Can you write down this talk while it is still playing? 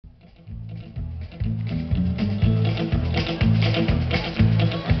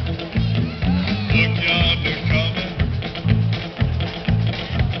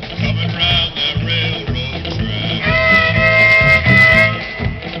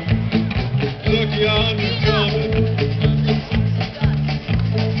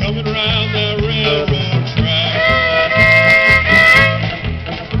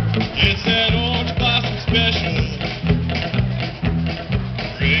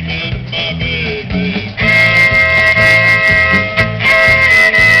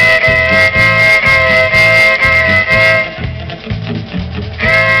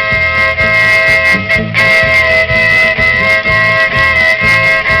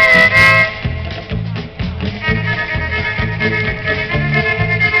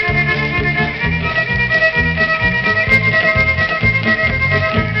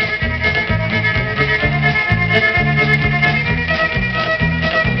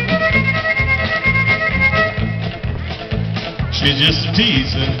She's just a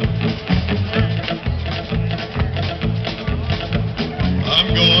teasing.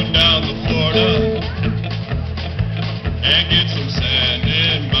 I'm going down to Florida and get some sand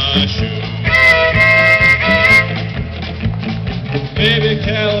in my shoe. Maybe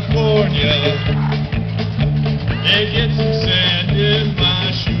California and get some sand in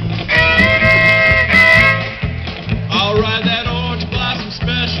my shoe. I'll ride that orange blossom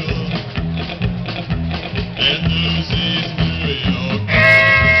special and Lucy's New York.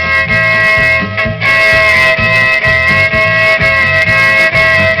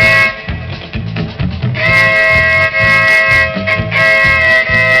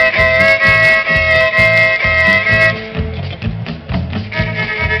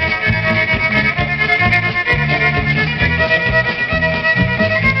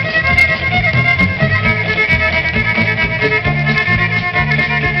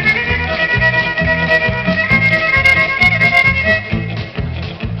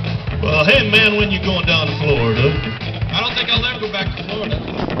 Well, hey man, when you going down to Florida? I don't think I'll ever go back to Florida.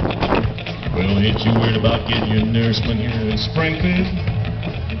 Well, ain't you worried about getting your nourishment here in Springfield?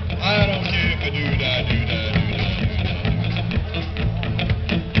 I don't care if I do, I do,